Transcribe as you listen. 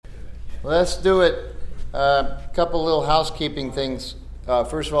Let's do it. A couple little housekeeping things.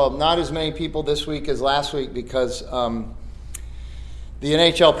 First of all, not as many people this week as last week because the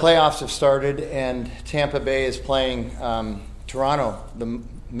NHL playoffs have started and Tampa Bay is playing Toronto, the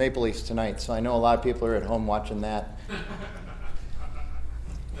Maple Leafs, tonight. So I know a lot of people are at home watching that.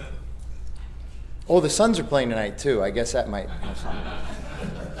 Oh, the Suns are playing tonight too. I guess that might have something.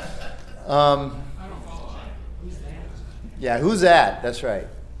 Yeah, who's that? That's right.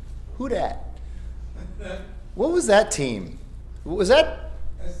 Who dat? What was that team? Was that?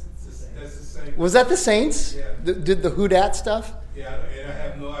 That's the Saints. Was that the Saints? Yeah. Did the who dat stuff? Yeah, and I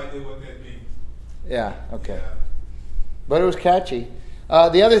have no idea what that means. Yeah. Okay. Yeah. But it was catchy.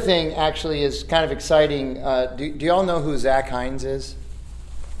 The other thing actually is kind of exciting. Do you all know who Zach Hines is?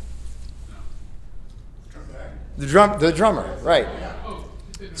 No. The drummer, right?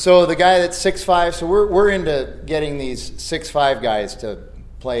 So the guy that's 6'5", so we're into getting these 6'5" guys to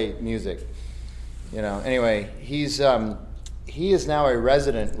play music. You know. Anyway, he is now a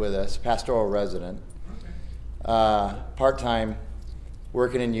resident with us, pastoral resident, part-time,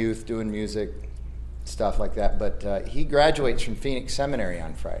 working in youth, doing music, stuff like that. But he graduates from Phoenix Seminary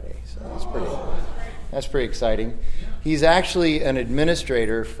on Friday, so that's pretty exciting. He's actually an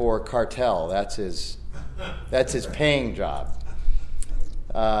administrator for Cartel. That's his paying job.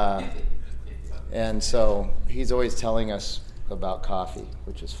 And so he's always telling us about coffee,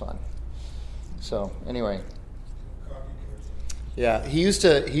 which is fun. So anyway, yeah, he used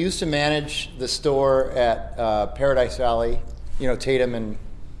to manage the store at Paradise Valley, Tatum and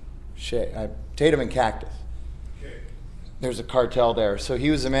Cactus. Okay. There's a Cartel there, so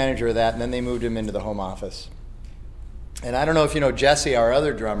he was the manager of that, and then they moved him into the home office. And I don't know if you know Jesse, our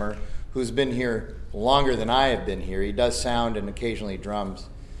other drummer, who's been here longer than I have been here. He does sound and occasionally drums.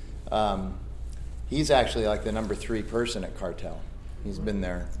 He's actually like the number 3 person at Cartel. He's been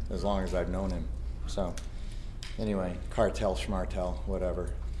there as long as I've known him. So anyway, Cartel, Schmartel,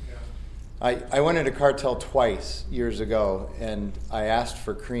 whatever. Yeah. I went into Cartel twice years ago, and I asked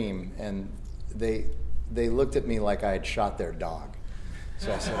for cream, and they looked at me like I had shot their dog.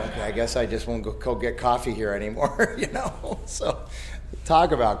 So I said, okay, I guess I just won't go get coffee here anymore, So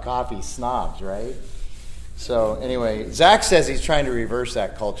talk about coffee snobs, right? So anyway, Zach says he's trying to reverse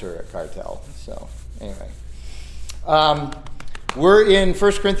that culture at Cartel. So anyway. We're in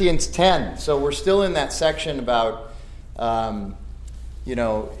 1 Corinthians 10, so we're still in that section about,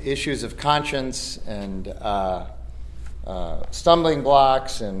 issues of conscience and stumbling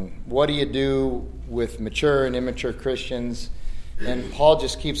blocks and what do you do with mature and immature Christians. And Paul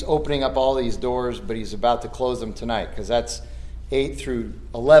just keeps opening up all these doors, but he's about to close them tonight because that's 8 through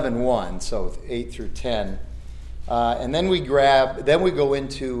 11:1, so 8 through 10. And then we go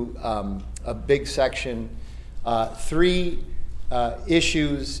into a big section, 3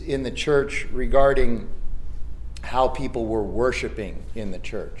 issues in the church regarding how people were worshiping in the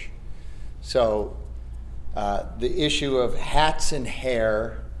church. So the issue of hats and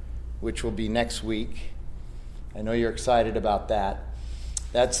hair, which will be next week. I know you're excited about that.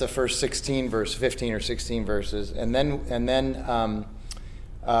 That's the first 15 or 16 verses. And then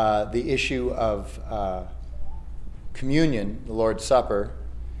the issue of communion, the Lord's Supper.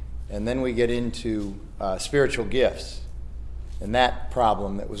 And then we get into spiritual gifts and that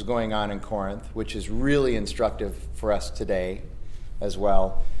problem that was going on in Corinth, which is really instructive for us today as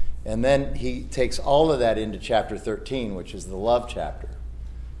well. And then he takes all of that into chapter 13, which is the love chapter,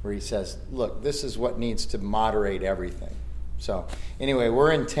 where he says, look, this is what needs to moderate everything. So anyway,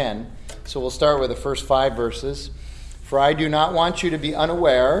 we're in 10. So we'll start with the first 5 verses. For I do not want you to be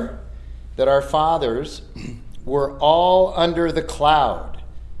unaware that our fathers were all under the cloud.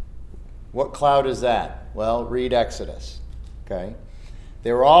 What cloud is that? Well, read Exodus. Okay.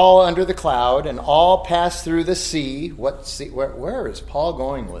 They were all under the cloud and all passed through the sea. What sea? Where is Paul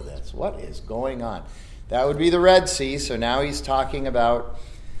going with this? What is going on? That would be the Red Sea. So now he's talking about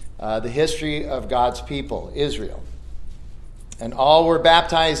the history of God's people, Israel. And all were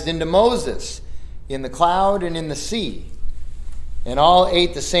baptized into Moses in the cloud and in the sea. And all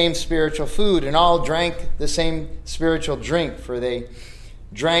ate the same spiritual food and all drank the same spiritual drink, for they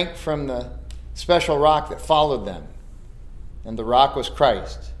drank from the special rock that followed them. And the rock was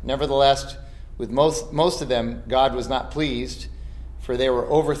Christ. Nevertheless, with most of them, God was not pleased, for they were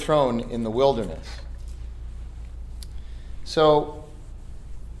overthrown in the wilderness. So,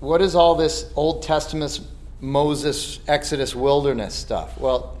 what is all this Old Testament Moses, Exodus, wilderness stuff?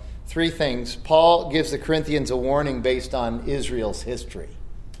 Well, 3 things. Paul gives the Corinthians a warning based on Israel's history.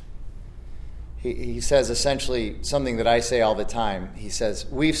 He says essentially something that I say all the time. He says,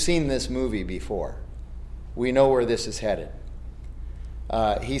 we've seen this movie before. We know where this is headed.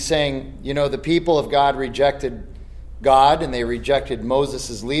 He's saying, the people of God rejected God and they rejected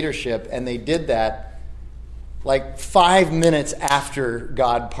Moses' leadership, and they did that like 5 minutes after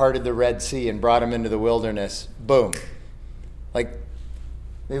God parted the Red Sea and brought them into the wilderness. Boom. Like,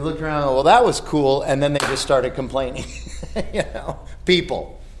 they looked around and, well, that was cool, and then they just started complaining.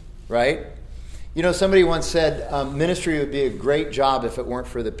 People, right? Somebody once said, ministry would be a great job if it weren't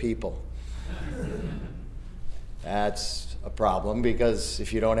for the people. That's a problem, because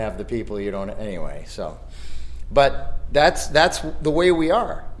if you don't have the people, you don't anyway. But that's the way we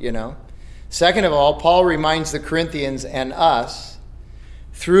are, Second of all, Paul reminds the Corinthians and us,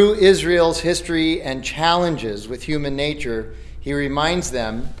 through Israel's history and challenges with human nature, he reminds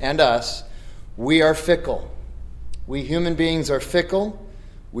them and us, we are fickle. We human beings are fickle.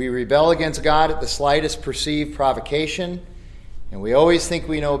 We rebel against God at the slightest perceived provocation, and we always think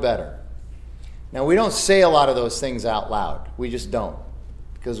we know better. Now, we don't say a lot of those things out loud. We just don't,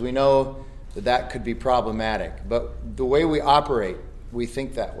 because we know that could be problematic. But the way we operate, we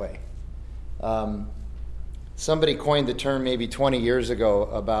think that way. Somebody coined the term maybe 20 years ago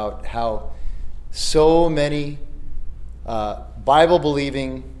about how so many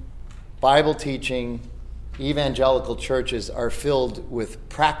Bible-believing, Bible-teaching, evangelical churches are filled with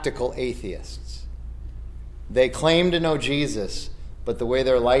practical atheists. They claim to know Jesus, but the way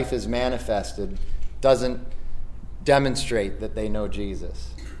their life is manifested doesn't demonstrate that they know Jesus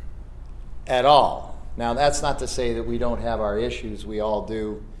at all. Now, that's not to say that we don't have our issues. We all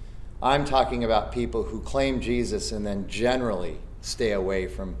do. I'm talking about people who claim Jesus and then generally stay away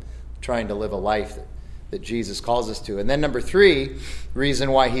from trying to live a life that Jesus calls us to. And then number 3,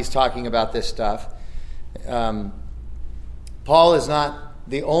 reason why he's talking about this stuff, Paul is not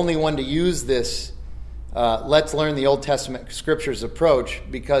the only one to use this let's learn the Old Testament scriptures approach,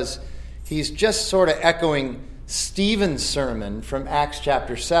 because he's just sort of echoing Stephen's sermon from Acts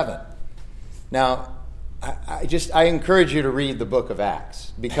chapter 7. Now, I encourage you to read the book of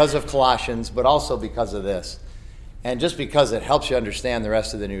Acts because of Colossians, but also because of this. And just because it helps you understand the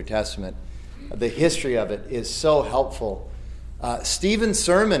rest of the New Testament. The history of it is so helpful. Stephen's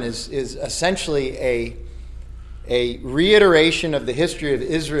sermon is essentially a reiteration of the history of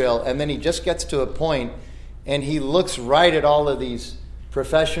Israel, and then he just gets to a point and he looks right at all of these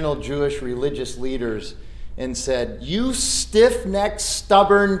professional Jewish religious leaders and said, "You stiff-necked,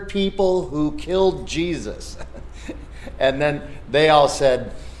 stubborn people who killed Jesus." And then they all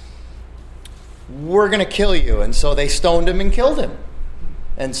said, "We're going to kill you." And so they stoned him and killed him.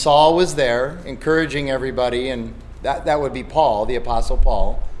 And Saul was there encouraging everybody, and that would be Paul, the Apostle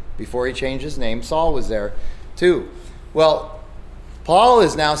Paul, before he changed his name. Saul was there too. Well, Paul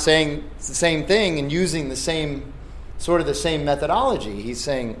is now saying the same thing and using the same methodology. He's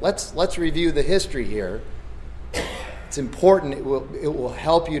saying, let's review the history here. It's important. It will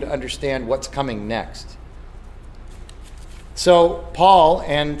help you to understand what's coming next. So Paul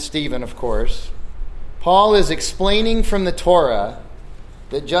and Stephen, of course, Paul is explaining from the Torah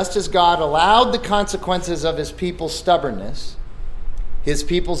that just as God allowed the consequences of his people's stubbornness, his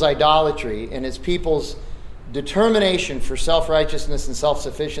people's idolatry, and his people's determination for self-righteousness and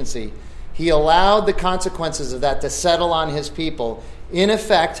self-sufficiency, he allowed the consequences of that to settle on his people, in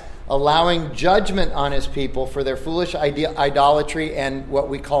effect allowing judgment on his people for their foolish idolatry and what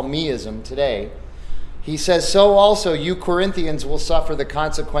we call meism today. He says, so also you Corinthians will suffer the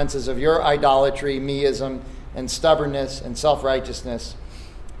consequences of your idolatry, meism, and stubbornness and self-righteousness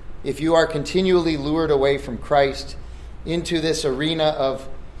if you are continually lured away from Christ into this arena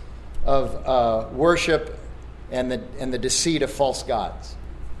of worship and the deceit of false gods.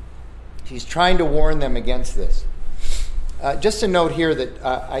 He's trying to warn them against this. Just a note here that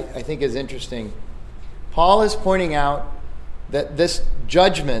I think is interesting. Paul is pointing out that this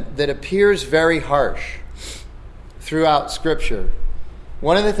judgment that appears very harsh throughout Scripture,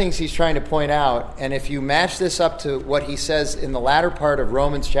 one of the things he's trying to point out, and if you match this up to what he says in the latter part of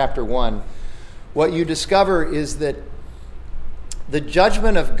Romans chapter 1, what you discover is that the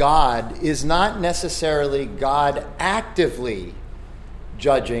judgment of God is not necessarily God actively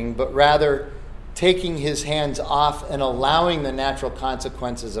judging, but rather taking his hands off and allowing the natural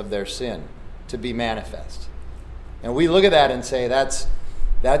consequences of their sin to be manifest. And we look at that and say that's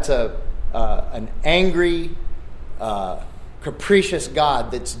an angry, capricious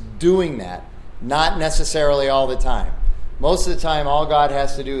God that's doing that, not necessarily all the time. Most of the time, all God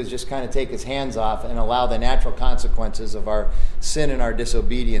has to do is just kind of take his hands off and allow the natural consequences of our sin and our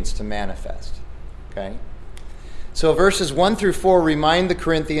disobedience to manifest. Okay? So verses 1 through 4 remind the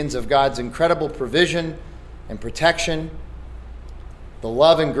Corinthians of God's incredible provision and protection, the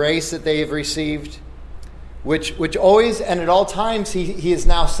love and grace that they have received. which always and at all times he is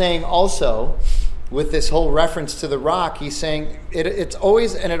now saying also, with this whole reference to the rock, he's saying it's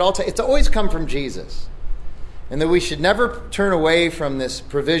always and at all times, it's always come from Jesus. And that we should never turn away from this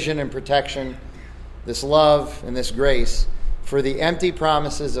provision and protection, this love and this grace for the empty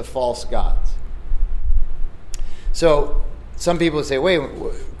promises of false gods. So some people say, wait,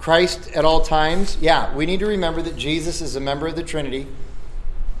 Christ at all times? Yeah, we need to remember that Jesus is a member of the Trinity.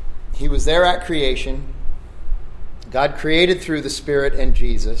 He was there at creation. God created through the Spirit and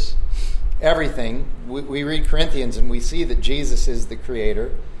Jesus everything. We read Corinthians and we see that Jesus is the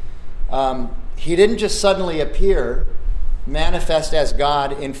creator. He didn't just suddenly appear, manifest as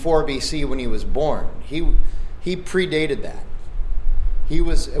God in 4 BC when he was born. He predated that.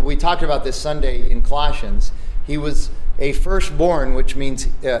 We talked about this Sunday in Colossians. He was a firstborn, which means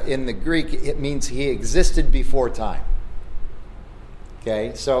in the Greek, it means he existed before time.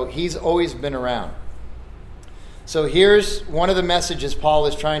 Okay, so he's always been around. So here's one of the messages Paul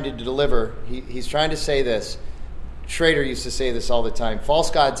is trying to deliver. He's trying to say this. Schrader used to say this all the time. False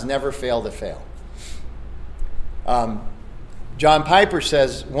gods never fail to fail. John Piper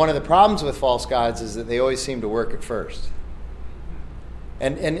says one of the problems with false gods is that they always seem to work at first.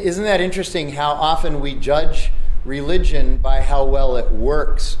 And isn't that interesting how often we judge religion by how well it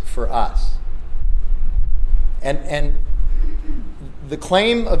works for us? And the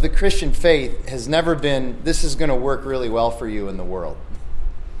claim of the Christian faith has never been, this is going to work really well for you in the world.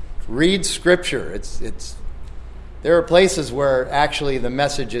 Read Scripture. There are places where actually the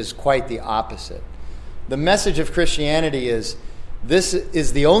message is quite the opposite. The message of Christianity is, this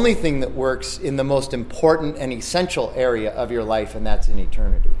is the only thing that works in the most important and essential area of your life, and that's in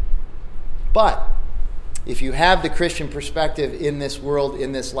eternity. But if you have the Christian perspective in this world,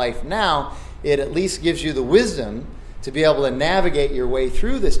 in this life now, it at least gives you the wisdom to be able to navigate your way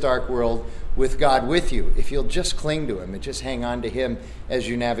through this dark world with God with you, if you'll just cling to him and just hang on to him as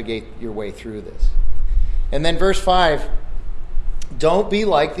you navigate your way through this. And then verse 5, don't be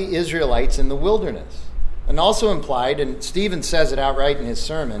like the Israelites in the wilderness. And also implied, and Stephen says it outright in his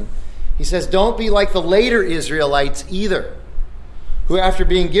sermon, he says, don't be like the later Israelites either, who after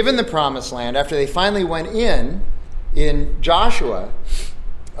being given the promised land, after they finally went in Joshua,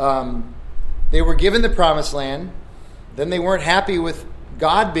 they were given the promised land, then they weren't happy with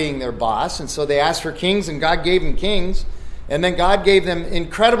God being their boss, and so they asked for kings, and God gave them kings, and then God gave them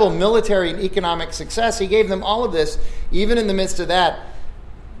incredible military and economic success. He gave them all of this. Even in the midst of that,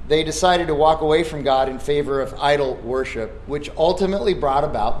 they decided to walk away from God in favor of idol worship, which ultimately brought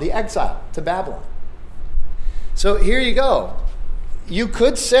about the exile to Babylon. So here you go. You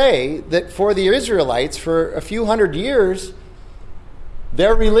could say that for the Israelites, for a few hundred years,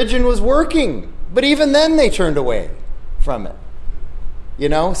 their religion was working. But even then they turned away from it. You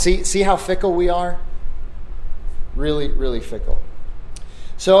know, see how fickle we are? Really, really fickle.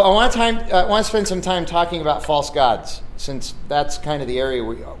 So I want to spend some time talking about false gods, since that's kind of the area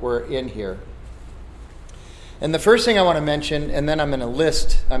we're in here. And the first thing I want to mention, and then I'm going to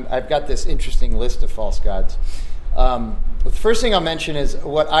list, I've got this interesting list of false gods. The first thing I'll mention is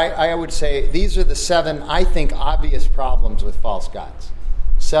what I would say, these are the 7, I think, obvious problems with false gods.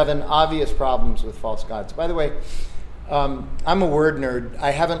 7 obvious problems with false gods. By the way, I'm a word nerd. I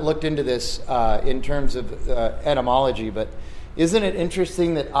haven't looked into this in terms of etymology, but isn't it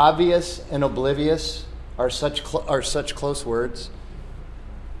interesting that obvious and oblivious are such close words?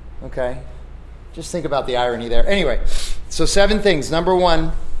 Okay. Just think about the irony there. Anyway, so 7 things. Number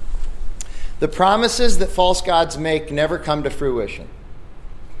 1, the promises that false gods make never come to fruition.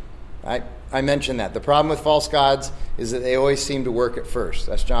 I mentioned that. The problem with false gods is that they always seem to work at first.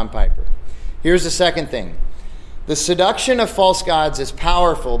 That's John Piper. Here's the second thing. The seduction of false gods is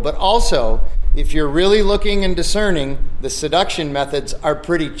powerful, but also, if you're really looking and discerning, the seduction methods are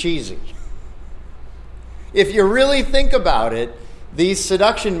pretty cheesy. If you really think about it, these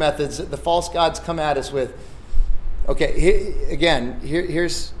seduction methods that the false gods come at us with, okay,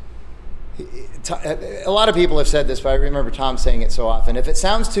 here's a lot of people have said this, but I remember Tom saying it so often. If it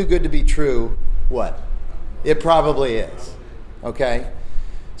sounds too good to be true, what? It probably is. Okay?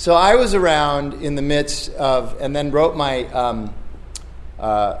 So I was around in the midst of, and then wrote my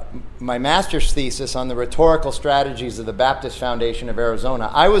my master's thesis on the rhetorical strategies of the Baptist Foundation of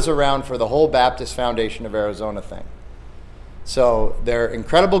Arizona. I was around for the whole Baptist Foundation of Arizona thing. So they're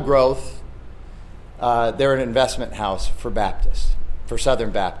incredible growth. They're an investment house for Baptists, for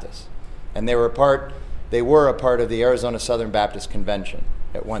Southern Baptists. And they were a part of the Arizona Southern Baptist Convention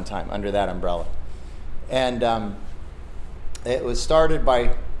at one time under that umbrella. And it was started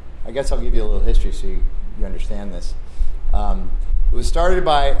by, I guess I'll give you a little history so you understand this. It was started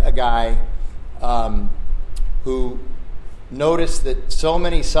by a guy who noticed that so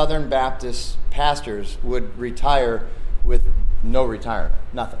many Southern Baptist pastors would retire with no retirement,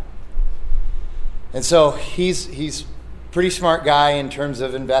 nothing. And so he's pretty smart guy in terms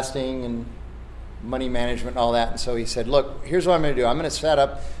of investing and money management and all that. And so he said, look, here's what I'm going to do. I'm going to set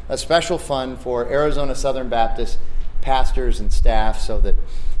up a special fund for Arizona Southern Baptist pastors and staff so that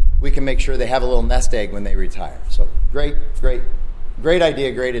we can make sure they have a little nest egg when they retire. So great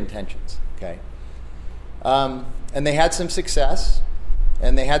idea, great intentions. Okay. And they had some success,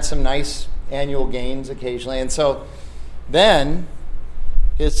 and they had some nice annual gains occasionally. And so then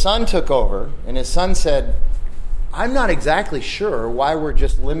his son took over, and his son said, I'm not exactly sure why we're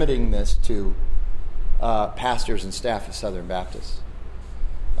just limiting this to pastors and staff of Southern Baptist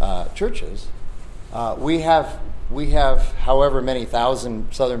churches. We have however many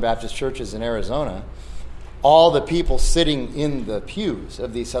thousand Southern Baptist churches in Arizona. All the people sitting in the pews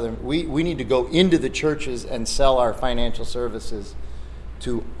of these we need to go into the churches and sell our financial services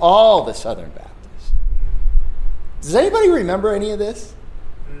to all the Southern Baptists. Does anybody remember any of this?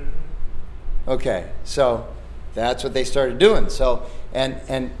 Okay, so that's what they started doing. So,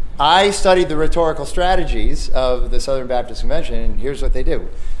 and I studied the rhetorical strategies of the Southern Baptist Convention, and here's what they do.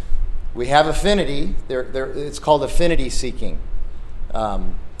 We have affinity. It's called affinity seeking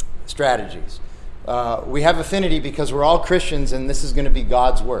strategies. We have affinity because we're all Christians, and this is going to be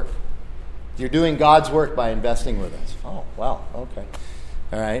God's work. You're doing God's work by investing with us. Oh, wow. Okay.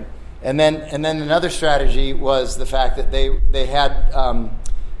 All right. And then another strategy was the fact that they had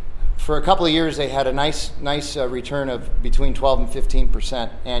for a couple of years they had a nice return of between 12 and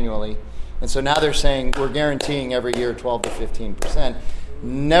 15% annually, and so now they're saying we're guaranteeing every year 12 to 15%.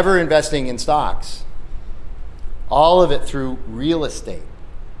 Never investing in stocks. All of it through real estate.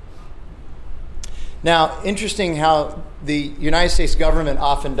 Now, interesting how the United States government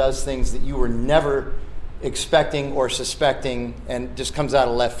often does things that you were never expecting or suspecting and just comes out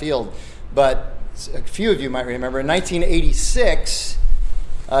of left field. But a few of you might remember, in 1986,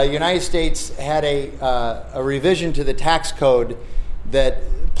 the United States had a revision to the tax code that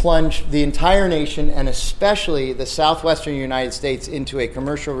plunged the entire nation and especially the southwestern United States into a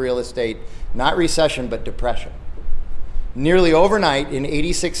commercial real estate, not recession, but depression. Nearly overnight in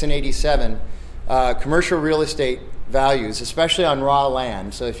 86 and 87, commercial real estate values, especially on raw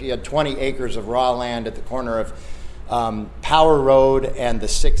land. So if you had 20 acres of raw land at the corner of Power Road and the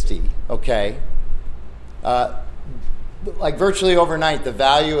 60, okay, like virtually overnight, the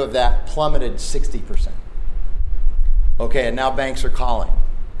value of that plummeted 60%. Okay, and now banks are calling,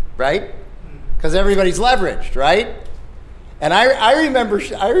 right? Because everybody's leveraged, right? And I remember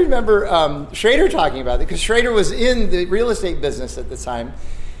Schrader talking about it, because Schrader was in the real estate business at the time.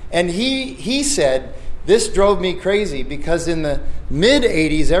 And he said, this drove me crazy because in the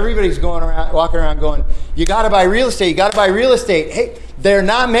mid-'80s, everybody's walking around going, you got to buy real estate, you got to buy real estate. Hey, they're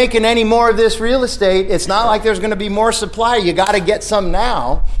not making any more of this real estate. It's not like there's going to be more supply. You got to get some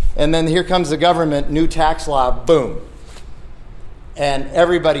now. And then here comes the government, new tax law, boom. And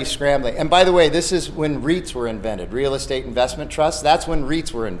everybody's scrambling. And by the way, this is when REITs were invented, real estate investment trusts. That's when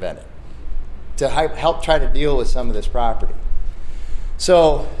REITs were invented to help try to deal with some of this property.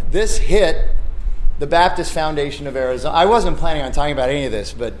 So this hit the Baptist Foundation of Arizona. I wasn't planning on talking about any of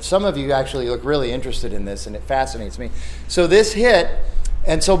this, but some of you actually look really interested in this, and it fascinates me. So this hit,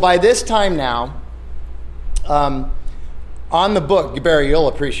 and so by this time now, on the book, Barry, you'll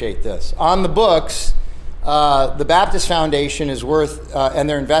appreciate this. On the books, the Baptist Foundation is worth, and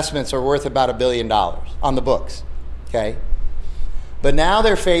their investments are worth about $1 billion on the books, okay? But now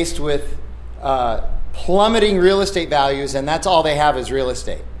they're faced with plummeting real estate values, and that's all they have is real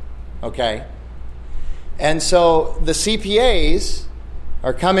estate, okay? And so the CPAs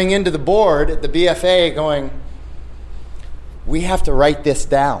are coming into the board at the BFA going, we have to write this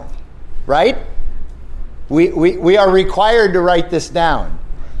down, right? We are required to write this down.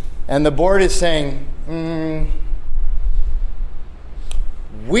 And the board is saying,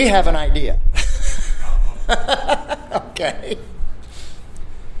 we have an idea. Okay.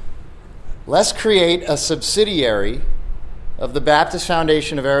 Let's create a subsidiary of the Baptist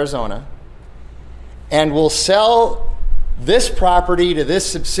Foundation of Arizona, and we'll sell this property to this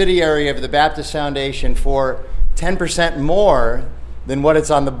subsidiary of the Baptist Foundation for 10% more than what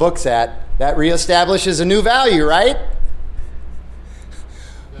it's on the books at. That reestablishes a new value, right?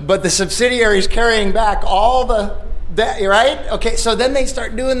 But the subsidiary is carrying back all that, right? Okay, so then they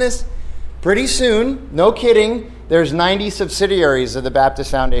start doing this pretty soon. No kidding. There's 90 subsidiaries of the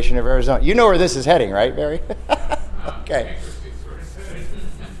Baptist Foundation of Arizona. You know where this is heading, right, Barry? Okay.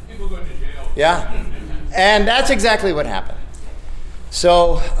 People going to jail. Yeah. And that's exactly what happened.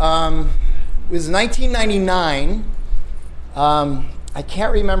 So was 1999. I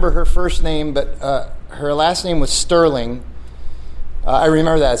can't remember her first name, but her last name was Sterling. I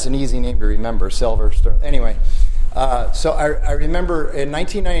remember that. It's an easy name to remember, Silver Sterling. Anyway, so I remember in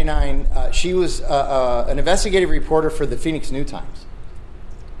 1999, she was an investigative reporter for the Phoenix New Times.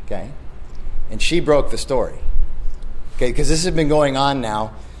 Okay? And she broke the story. Okay, because this has been going on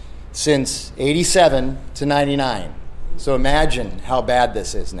now since 87 to 99. So imagine how bad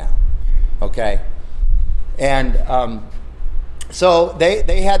this is now. Okay? And so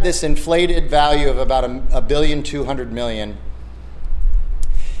they had this inflated value of about $1.2 billion,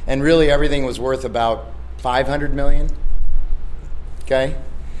 and really everything was worth about $500 million. Okay?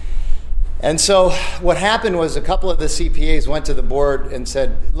 And so what happened was a couple of the CPAs went to the board and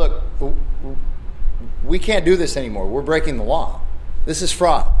said, look, we can't do this anymore. We're breaking the law. This is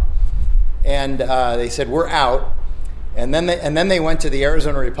fraud. And they said, we're out. And then they went to the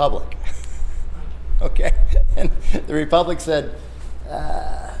Arizona Republic. Okay? And the Republic said,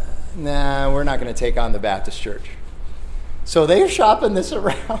 nah, we're not going to take on the Baptist Church. So they're shopping this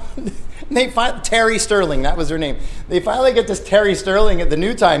around. Terry Sterling, that was her name. They finally get this Terry Sterling at the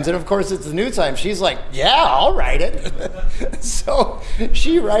New Times, and of course it's the New Times. She's like, yeah, I'll write it. So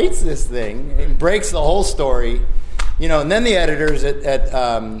she writes this thing and breaks the whole story. And then the editors at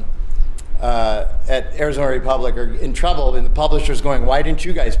Arizona Republic are in trouble, and the publisher's going, why didn't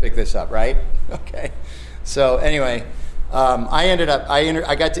you guys pick this up, right? Okay. So anyway,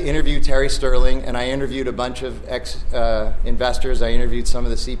 I got to interview Terry Sterling, and I interviewed a bunch of investors. I interviewed some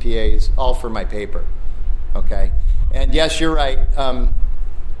of the CPAs, all for my paper. Okay. And yes, you're right.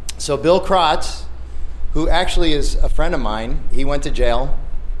 So Bill Krotz, who actually is a friend of mine, he went to jail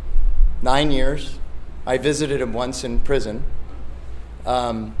 9 years. I visited him once in prison.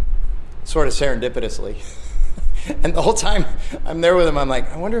 Sort of serendipitously. And the whole time I'm there with him, I'm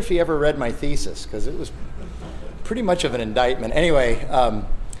like, I wonder if he ever read my thesis, because it was pretty much of an indictment. Anyway,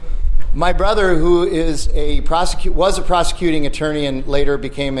 my brother, who is was a prosecuting attorney and later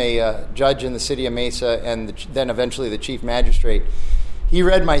became a judge in the city of Mesa and then eventually the chief magistrate, he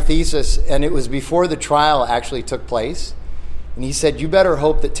read my thesis, and it was before the trial actually took place. And he said, you better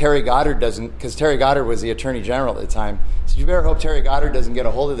hope that Terry Goddard doesn't, because Terry Goddard was the attorney general at the time. He said, you better hope Terry Goddard doesn't get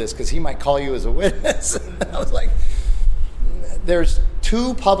a hold of this, because he might call you as a witness. I was like, there's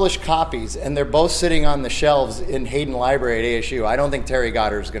 2 published copies, and they're both sitting on the shelves in Hayden Library at ASU. I don't think Terry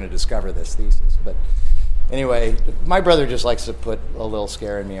Goddard is going to discover this thesis. But anyway, my brother just likes to put a little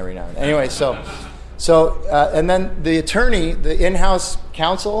scare in me every now and then. Anyway, and then the attorney, the in-house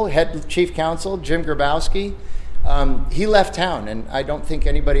counsel, head chief counsel, Jim Grabowski, he left town, and I don't think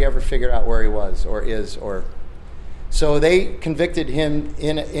anybody ever figured out where he was or is. So they convicted him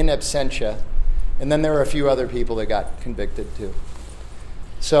in absentia, and then there were a few other people that got convicted too.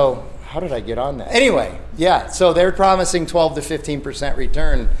 So how did I get on that? Anyway, yeah, so they're promising 12 to 15%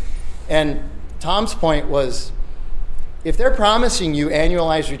 return. And Tom's point was, if they're promising you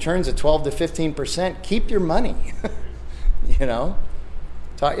annualized returns of 12 to 15%, keep your money.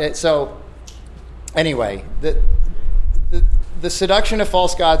 So anyway, the seduction of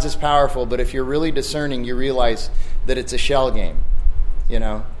false gods is powerful, but if you're really discerning, you realize that it's a shell game,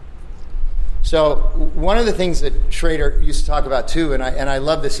 So one of the things that Schrader used to talk about too, and I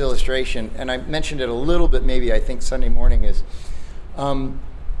love this illustration, and I mentioned it a little bit maybe I think Sunday morning, is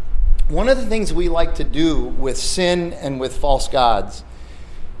one of the things we like to do with sin and with false gods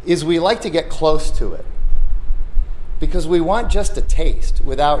is we like to get close to it, because we want just a taste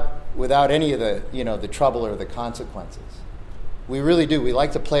without any of the trouble or the consequences. We really do. We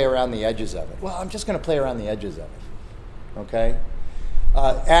like to play around the edges of it. Well, I'm just going to play around the edges of it. Okay?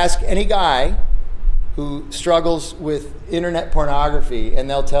 Ask any guy who struggles with internet pornography, and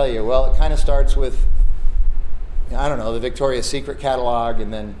they'll tell you, well, it kind of starts with, the Victoria's Secret catalog,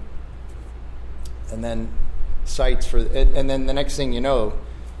 and then sites for, and then the next thing you know,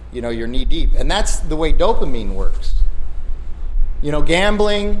 you're knee deep. And that's the way dopamine works.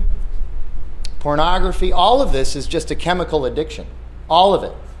 Gambling, pornography, all of this is just a chemical addiction. All of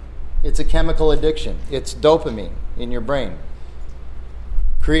it. It's a chemical addiction. It's dopamine in your brain,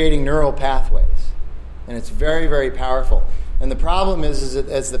 creating neural pathways. And it's very, very powerful. And the problem is that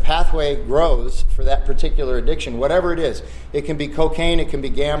as the pathway grows for that particular addiction, whatever it is, it can be cocaine, it can be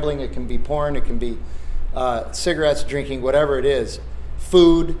gambling, it can be porn, it can be cigarettes, drinking, whatever it is,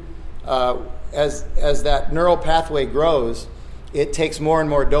 food, as that neural pathway grows, it takes more and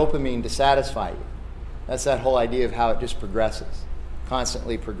more dopamine to satisfy you. That's that whole idea of how it just progresses,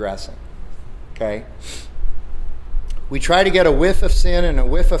 constantly progressing. Okay? We try to get a whiff of sin and a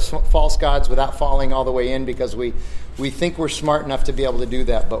whiff of false gods without falling all the way in, because we think we're smart enough to be able to do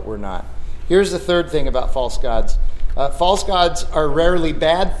that, but we're not. Here's the third thing about false gods. False gods are rarely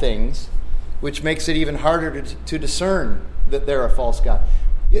bad things, which makes it even harder to discern that they're a false god.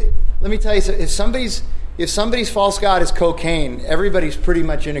 Let me tell you, if somebody's false god is cocaine, everybody's pretty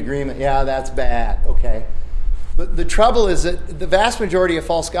much in agreement. Yeah, that's bad. Okay. But the trouble is that the vast majority of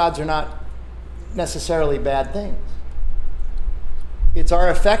false gods are not necessarily bad things. It's our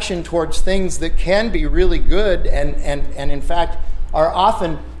affection towards things that can be really good and in fact are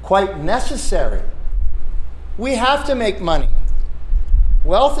often quite necessary. We have to make money.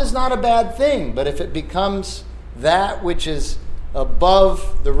 Wealth is not a bad thing, but if it becomes that which is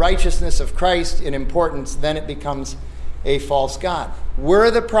above the righteousness of Christ in importance, then it becomes a false god.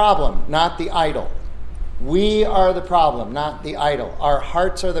 We're the problem, not the idol. We are the problem, not the idol. Our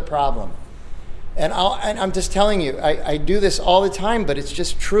hearts are the problem. And I'm just telling you, I do this all the time, but it's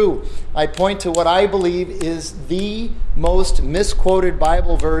just true. I point to what I believe is the most misquoted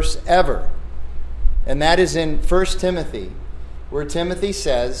Bible verse ever. And that is in 1 Timothy, where Timothy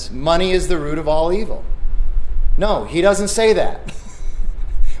says, money is the root of all evil. No, he doesn't say that.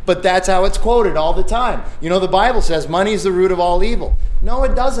 But that's how it's quoted all the time. You know, the Bible says money is the root of all evil. No,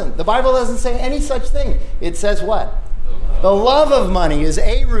 it doesn't. The Bible doesn't say any such thing. It says what? The love of money is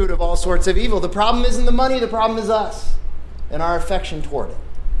a root of all sorts of evil. The problem isn't the money, the problem is us and our affection toward it.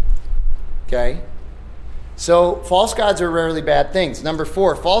 Okay? So, false gods are rarely bad things. Number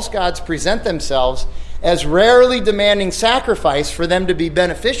 4, false gods present themselves as rarely demanding sacrifice for them to be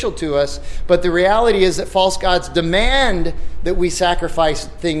beneficial to us, but the reality is that false gods demand that we sacrifice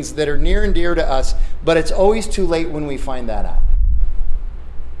things that are near and dear to us, but it's always too late when we find that out.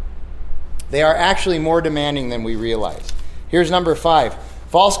 They are actually more demanding than we realize. Here's number 5.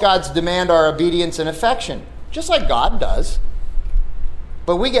 False gods demand our obedience and affection, just like God does.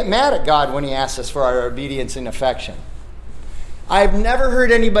 But we get mad at God when he asks us for our obedience and affection. I've never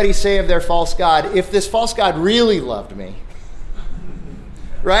heard anybody say of their false god, if this false god really loved me.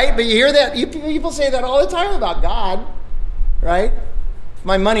 Right? But you hear that. People say that all the time about God. Right? If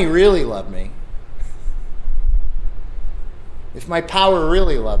my money really loved me. If my power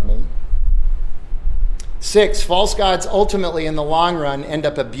really loved me. 6, false gods ultimately in the long run end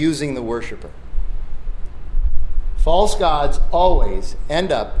up abusing the worshiper. False gods always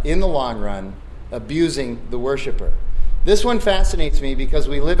end up in the long run abusing the worshiper. This one fascinates me because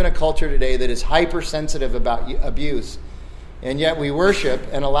we live in a culture today that is hypersensitive about abuse, and yet we worship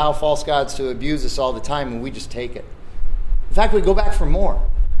and allow false gods to abuse us all the time, and we just take it. In fact, we go back for more.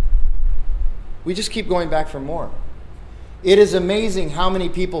 We just keep going back for more. It is amazing how many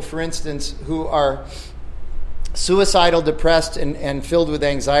people, for instance, who are suicidal, depressed, and filled with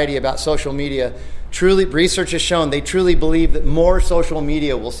anxiety about social media, truly, research has shown they truly believe that more social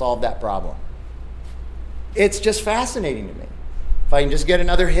media will solve that problem. It's just fascinating to me. If I can just get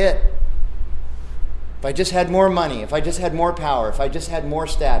another hit, if I just had more money, if I just had more power, if I just had more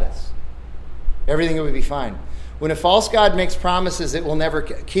status, everything would be fine. When a false god makes promises it will never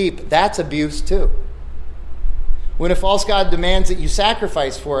keep, that's abuse too. When a false god demands that you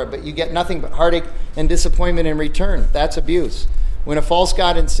sacrifice for it, but you get nothing but heartache and disappointment in return, that's abuse. When a false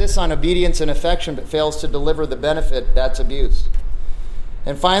god insists on obedience and affection but fails to deliver the benefit, that's abuse.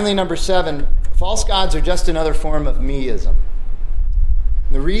 And finally, number 7, false gods are just another form of meism.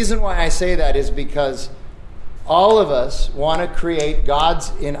 The reason why I say that is because all of us want to create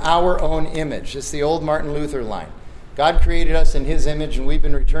gods in our own image. It's the old Martin Luther line. God created us in his image, and we've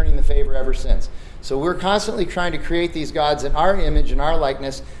been returning the favor ever since. So we're constantly trying to create these gods in our image and our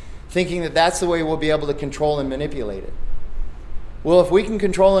likeness, thinking that that's the way we'll be able to control and manipulate it. Well, if we can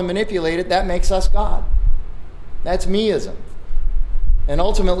control and manipulate it, that makes us God. That's meism. And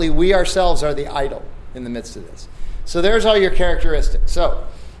ultimately, we ourselves are the idol in the midst of this. So there's all your characteristics. So,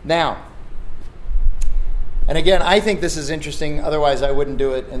 now, and again, I think this is interesting, otherwise I wouldn't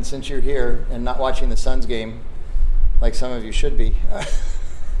do it, and since you're here and not watching the Suns game, like some of you should be,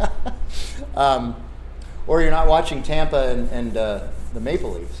 or you're not watching Tampa and the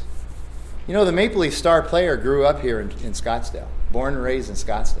Maple Leafs. You know, the Maple Leaf star player grew up here in Scottsdale, born and raised in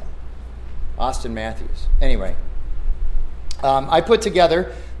Scottsdale. Austin Matthews. Anyway, I put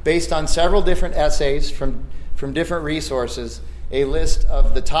together, based on several different essays from different resources, a list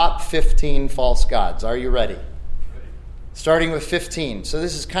of the top 15 false gods. Are you ready? Starting with 15. So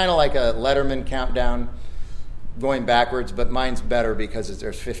this is kind of like a Letterman countdown going backwards, but mine's better because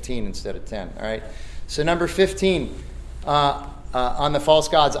there's 15 instead of 10. All right. So number 15 on the false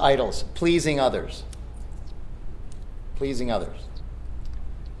gods, idols, pleasing others. Pleasing others.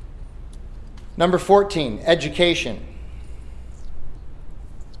 Number 14, education.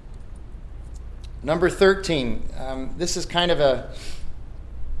 Number 13, this is kind of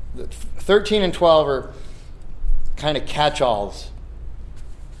 13 and 12 are kind of catch-alls,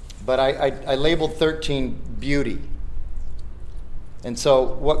 but I labeled 13 beauty. And so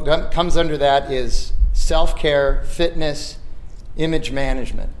what comes under that is self-care, fitness, image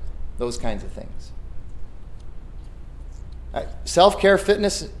management, those kinds of things. Self-care,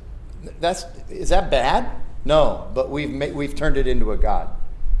 fitness, is that bad? No, but we've turned it into a god.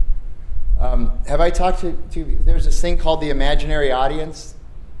 Have I talked to you? There's this thing called the imaginary audience.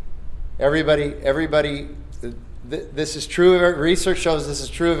 Everybody, this is true. Research shows this is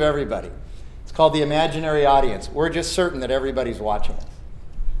true of everybody. It's called the imaginary audience. We're just certain that everybody's watching us.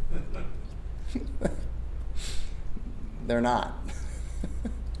 They're not.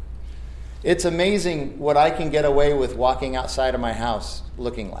 It's amazing what I can get away with walking outside of my house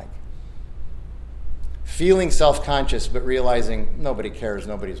looking like. Feeling self-conscious, but realizing nobody cares,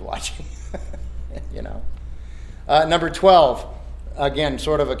 nobody's watching. You know. Number 12, again,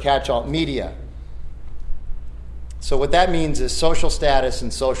 sort of a catch-all, media. So what that means is social status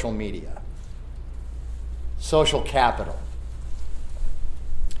and social media. Social capital.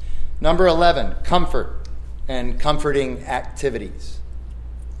 Number 11, comfort and comforting activities.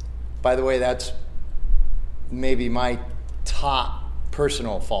 By the way, that's maybe my top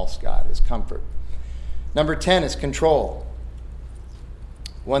personal false god is comfort. Number 10 is control.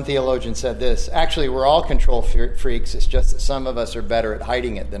 One theologian said this, actually we're all control freaks, it's just that some of us are better at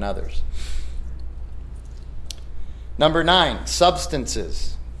hiding it than others. Number 9,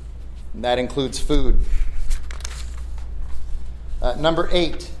 substances. And that includes food. Number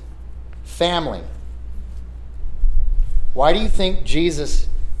 8, family. Why do you think Jesus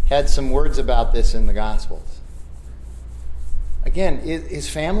had some words about this in the Gospels? Again, is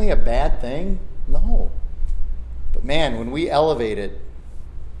family a bad thing? No. But man, when we elevate it,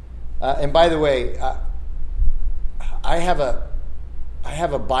 and by the way, I have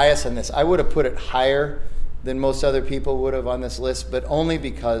a bias on this. I would have put it higher than most other people would have on this list, but only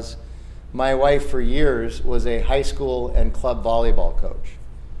because my wife for years was a high school and club volleyball coach.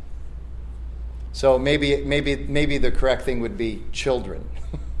 So maybe the correct thing would be children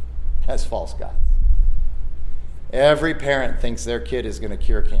as false gods. Every parent thinks their kid is going to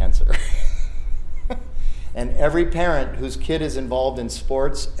cure cancer. And every parent whose kid is involved in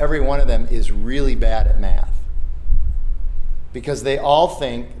sports, every one of them is really bad at math. Because they all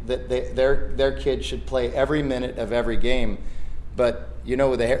think that their kid should play every minute of every game. But, you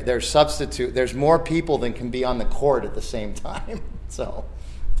know, there's more people than can be on the court at the same time. So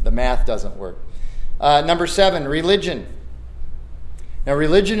the math doesn't work. Number 7, religion. Now,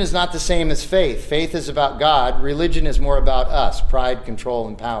 religion is not the same as faith. Faith is about God. Religion is more about us, pride, control,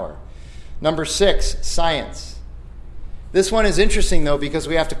 and power. Number 6, science. This one is interesting, though, because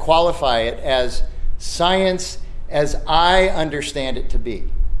we have to qualify it as science as I understand it to be.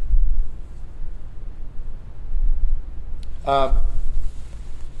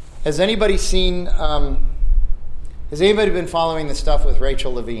 Has anybody been following the stuff with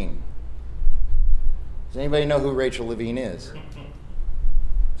Rachel Levine? Does anybody know who Rachel Levine is?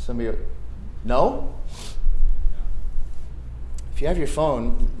 Somebody? No? If you have your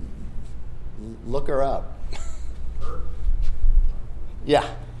phone, look her up.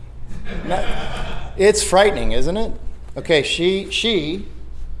 Yeah. It's frightening, isn't it? Okay, she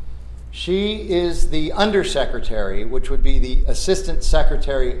is the undersecretary, which would be the assistant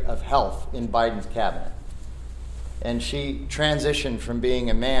secretary of health in Biden's cabinet. And she transitioned from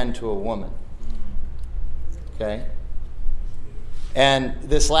being a man to a woman. Okay? And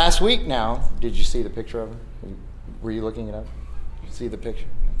this last week now, did you see the picture of her? Were you looking it up? See the picture?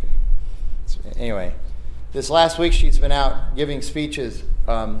 Okay. So anyway, this last week she's been out giving speeches.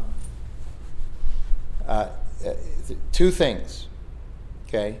 Two things.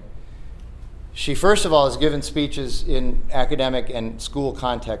 Okay? She, first of all, has given speeches in academic and school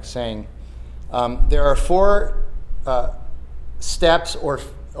context saying there are 4 steps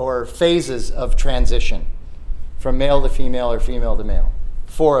or phases of transition from male to female or female to male.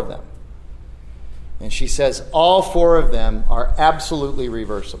 4 of them. And she says all 4 of them are absolutely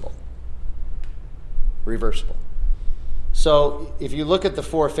reversible. Reversible. So if you look at the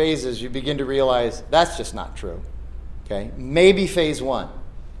 4 phases, you begin to realize that's just not true. Okay? Maybe phase 1.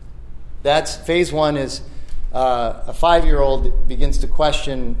 Phase 1 is a 5-year-old begins to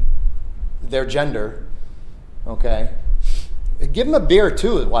question their gender. Okay? Give them a beer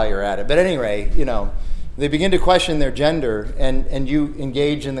too while you're at it. But anyway, you know, they begin to question their gender, and you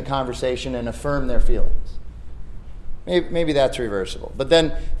engage in the conversation and affirm their feelings. Maybe that's reversible. But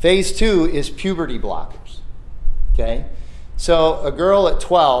then phase 2 is puberty blockers. Okay? So a girl at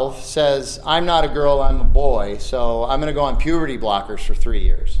 12 says, I'm not a girl, I'm a boy, so I'm going to go on puberty blockers for 3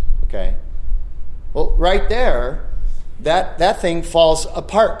 years. Okay? Well, right there, that thing falls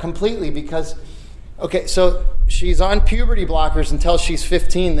apart completely because, okay, so she's on puberty blockers until she's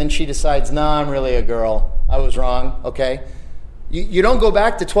 15, then she decides, nah, I'm really a girl. I was wrong, okay? You don't go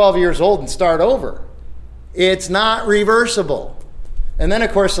back to 12 years old and start over. It's not reversible. And then,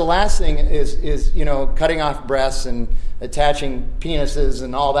 of course, the last thing is cutting off breasts and attaching penises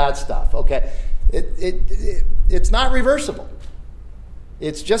and all that stuff, okay? It's not reversible.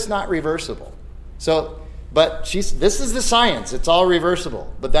 It's just not reversible. So, but this is the science. It's all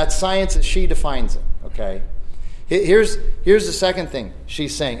reversible. But that's science as she defines it, okay? Here's the second thing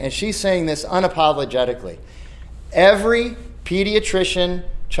she's saying, and she's saying this unapologetically. Every pediatrician,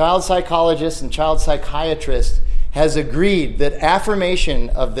 child psychologist, and child psychiatrist has agreed that affirmation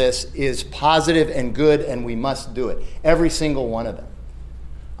of this is positive and good, and we must do it. Every single one of them.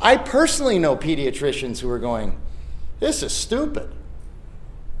 I personally know pediatricians who are going, this is stupid.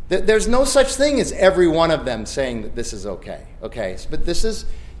 There's no such thing as every one of them saying that this is okay. Okay, but this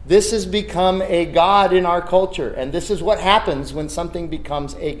has become a god in our culture, and this is what happens when something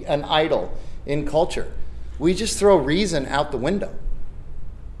becomes an idol in culture. We just throw reason out the window.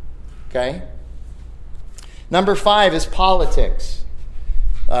 Okay? Number 5 is politics.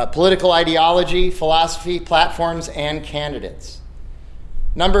 Political ideology, philosophy, platforms, and candidates.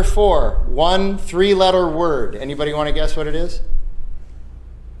 Number 4, 1 3-letter word. Anybody want to guess what it is?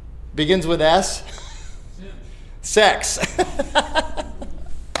 Begins with S? Sex.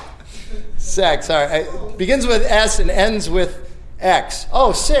 Sex, all right. Begins with S and ends with X.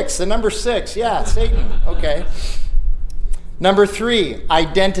 Oh, 6, the number 6. Yeah, Satan. Okay. Number 3,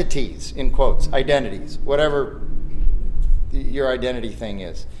 identities, in quotes, identities, whatever your identity thing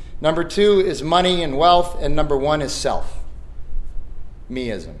is. Number 2 is money and wealth, and number 1 is self,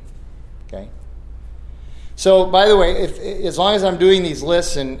 meism, okay? So, by the way, as long as I'm doing these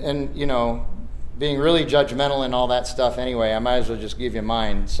lists and being really judgmental and all that stuff anyway, I might as well just give you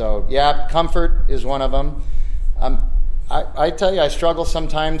mine. So, yeah, comfort is one of them. I tell you, I struggle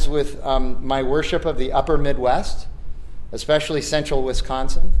sometimes with my worship of the upper Midwest, especially central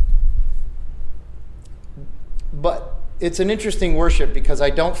Wisconsin. But it's an interesting worship because I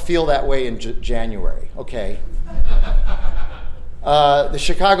don't feel that way in January, okay? The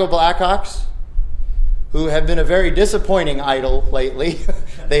Chicago Blackhawks, who have been a very disappointing idol lately.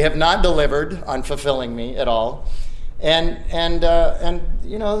 They have not delivered on fulfilling me at all. And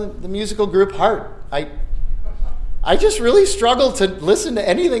the musical group Heart. I just really struggle to listen to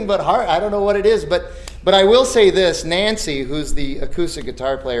anything but Heart. I don't know what it is, but I will say this. Nancy, who's the acoustic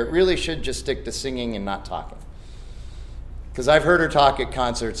guitar player, really should just stick to singing and not talking. Because I've heard her talk at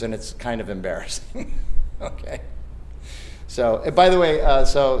concerts, and it's kind of embarrassing. Okay. So, by the way,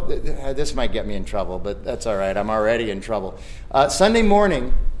 this might get me in trouble, but that's all right. I'm already in trouble. Sunday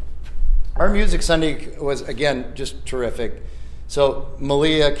morning, our Music Sunday was, again, just terrific. So,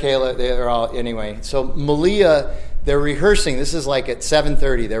 Malia, Kayla, they're all, anyway. So, Malia, they're rehearsing. This is like at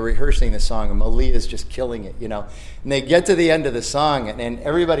 7:30. They're rehearsing the song, and Malia's just killing it, And they get to the end of the song, and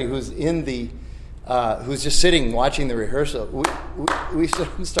everybody who's who's just sitting watching the rehearsal, we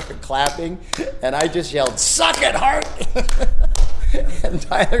started clapping, and I just yelled, "Suck it, Heart!" And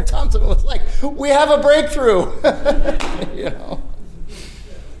Tyler Thompson was like, "We have a breakthrough."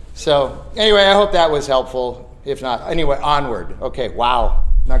 So anyway, I hope that was helpful. If not, anyway, onward. Okay, wow.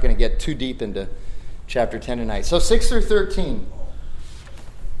 I'm not going to get too deep into chapter 10 tonight. So 6 through 13.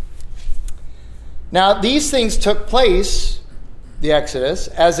 Now, these things took place, the Exodus,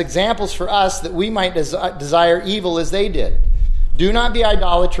 as examples for us that we might desire evil as they did. Do not be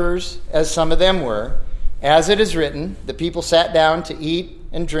idolaters, as some of them were. As it is written, the people sat down to eat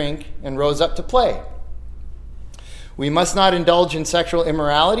and drink and rose up to play. We must not indulge in sexual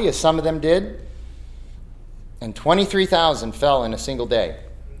immorality, as some of them did, and 23,000 fell in a single day.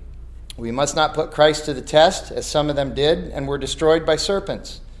 We must not put Christ to the test, as some of them did, and were destroyed by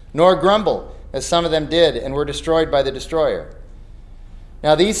serpents, nor grumble, as some of them did, and were destroyed by the destroyer.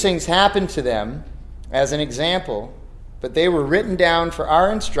 Now these things happened to them as an example, but they were written down for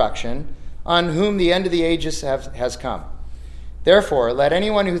our instruction, on whom the end of the ages has come. Therefore, let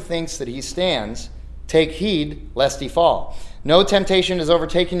anyone who thinks that he stands take heed lest he fall. No temptation has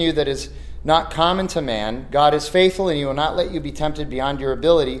overtaken you that is not common to man. God is faithful, and he will not let you be tempted beyond your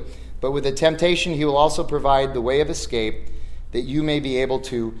ability, but with the temptation he will also provide the way of escape, that you may be able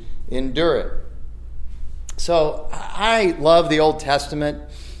to endure it. So I love the Old Testament,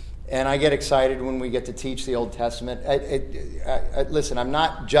 and I get excited when we get to teach the Old Testament. Listen, I'm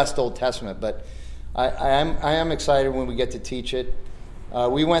not just Old Testament, but I am excited when we get to teach it.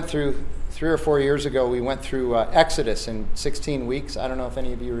 We went through 3 or 4 years ago. We went through Exodus in 16 weeks. I don't know if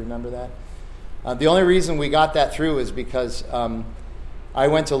any of you remember that. The only reason we got that through is because I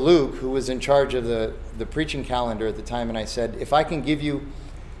went to Luke, who was in charge of the preaching calendar at the time, and I said, if I can give you,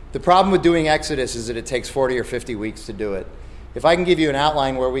 the problem with doing Exodus is that it takes 40 or 50 weeks to do it. If I can give you an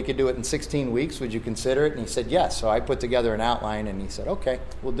outline where we could do it in 16 weeks, would you consider it? And he said, yes. So I put together an outline, and he said, okay,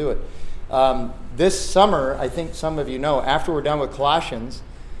 we'll do it. This summer, I think some of you know, after we're done with Colossians,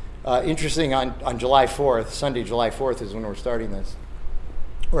 interesting, on July 4th, Sunday, July 4th is when we're starting this,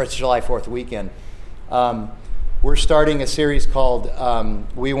 or it's July 4th weekend. We're starting a series called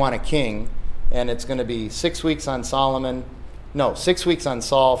We Want a King, and it's going to be 6 weeks on 6 weeks on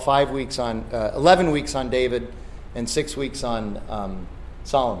Saul, 5 weeks on, 11 weeks on David, and 6 weeks on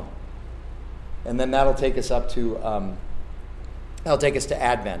Solomon. And then that'll take us up to,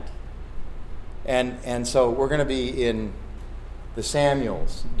 Advent. And so we're going to be in the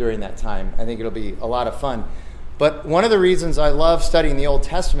Samuels during that time. I think it'll be a lot of fun. But one of the reasons I love studying the Old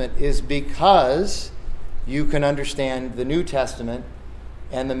Testament is because you can understand the New Testament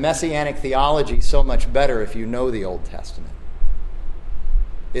and the Messianic theology so much better if you know the Old Testament.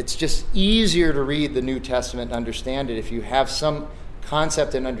 It's just easier to read the New Testament and understand it if you have some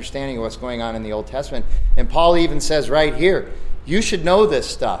concept and understanding of what's going on in the Old Testament. And Paul even says right here, you should know this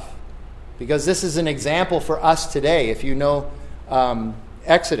stuff because this is an example for us today if you know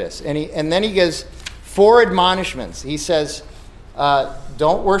Exodus. And then he gives 4 admonishments. He says,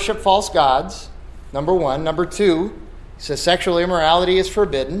 don't worship false gods, number 1. Number 2, he says sexual immorality is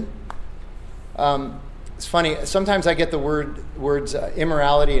forbidden. It's funny, sometimes I get the words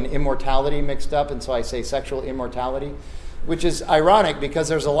immorality and immortality mixed up, and so I say sexual immortality, which is ironic because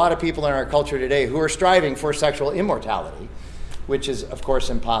there's a lot of people in our culture today who are striving for sexual immortality, which is, of course,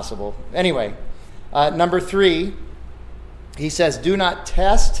 impossible. Anyway, number 3, he says, do not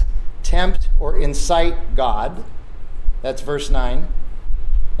test, tempt, or incite God. That's verse 9.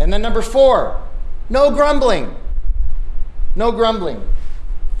 And then number 4, no grumbling. No grumbling.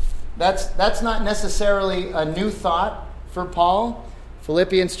 That's not necessarily a new thought for Paul.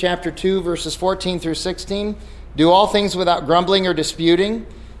 Philippians chapter 2, verses 14 through 16. Do all things without grumbling or disputing,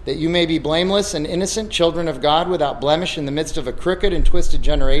 that you may be blameless and innocent, children of God, without blemish in the midst of a crooked and twisted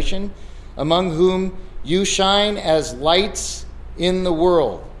generation, among whom you shine as lights in the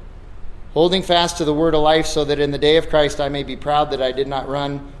world, holding fast to the word of life, so that in the day of Christ I may be proud that I did not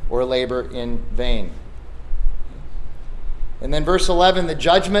run or labor in vain. And then verse 11, the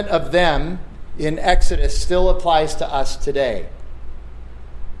judgment of them in Exodus still applies to us today.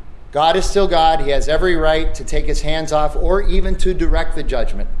 God is still God. He has every right to take his hands off or even to direct the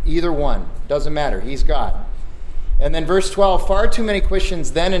judgment. Either one. Doesn't matter. He's God. And then verse 12, far too many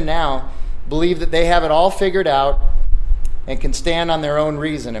Christians then and now believe that they have it all figured out and can stand on their own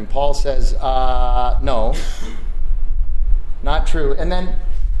reason. And Paul says, no, not true. And then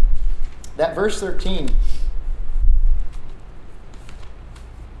that verse 13,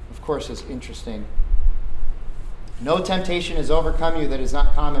 of course, is interesting. No temptation has overcome you that is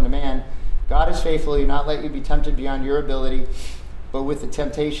not common to man. God is faithful. He will not let you be tempted beyond your ability, but with the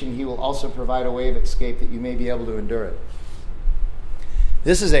temptation, he will also provide a way of escape that you may be able to endure it.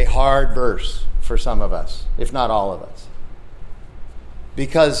 This is a hard verse for some of us, if not all of us,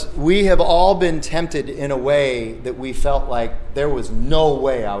 because we have all been tempted in a way that we felt like there was no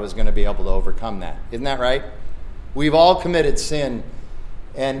way I was going to be able to overcome that. Isn't that right? We've all committed sin,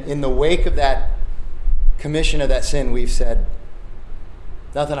 and in the wake of that commission of that sin, we've said,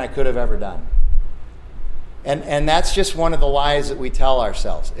 nothing I could have ever done. And that's just one of the lies that we tell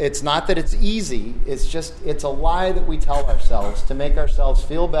ourselves. It's not that it's easy, it's a lie that we tell ourselves to make ourselves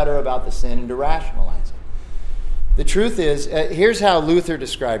feel better about the sin and to rationalize it. The truth is, here's how Luther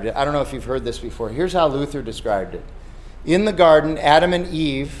described it. I don't know if you've heard this before. Here's how Luther described it. In the garden, Adam and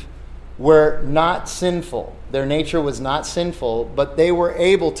Eve were not sinful. Their nature was not sinful, but they were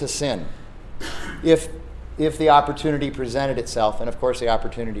able to sin if the opportunity presented itself. And of course, the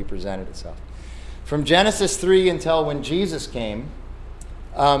opportunity presented itself. From Genesis 3 until when Jesus came,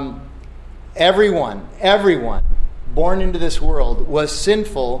 everyone born into this world was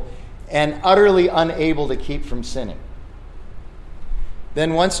sinful and utterly unable to keep from sinning.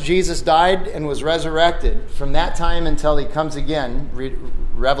 Then once Jesus died and was resurrected, from that time until he comes again,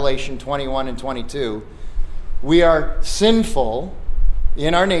 Revelation 21 and 22, we are sinful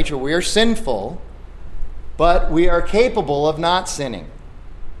in our nature. We are sinful, but we are capable of not sinning.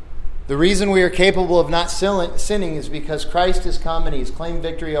 The reason we are capable of not sinning is because Christ has come and he's claimed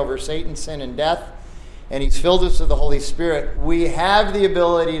victory over Satan, sin, and death, and he's filled us with the Holy Spirit. We have the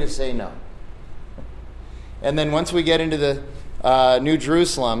ability to say no. And then once we get into the New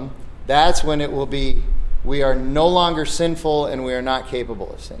Jerusalem, that's when it will be, we are no longer sinful and we are not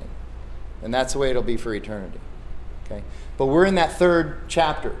capable of sinning. And that's the way it'll be for eternity. Okay? But we're in that third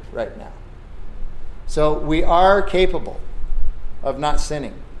chapter right now. So we are capable of not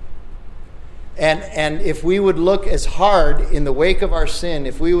sinning. And if we would look as hard in the wake of our sin,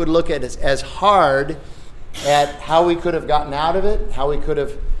 if we would look at it as hard at how we could have gotten out of it, how we could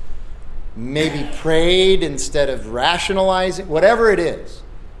have maybe prayed instead of rationalizing, whatever it is,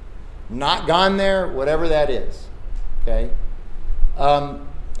 not gone there, whatever that is, okay?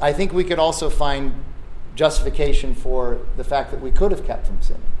 I think we could also find justification for the fact that we could have kept from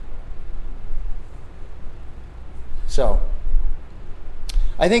sinning. So,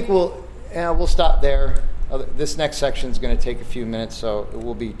 I think we'll stop there. This next section is going to take a few minutes, so it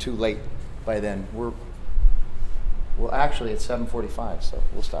will be too late by then. Well, actually, it's 7:45, so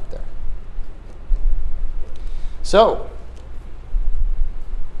we'll stop there. So,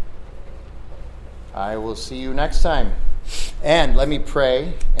 I will see you next time. And let me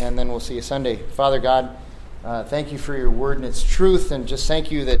pray, and then we'll see you Sunday. Father God, thank you for your word and its truth, and just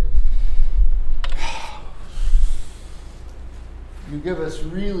thank you that you give us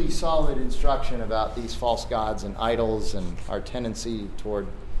really solid instruction about these false gods and idols and our tendency toward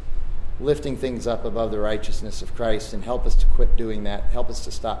lifting things up above the righteousness of Christ, and help us to quit doing that. Help us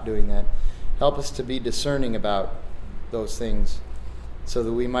to stop doing that. Help us to be discerning about those things so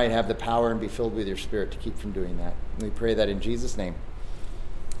that we might have the power and be filled with your Spirit to keep from doing that. And we pray that in Jesus' name.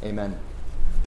 Amen.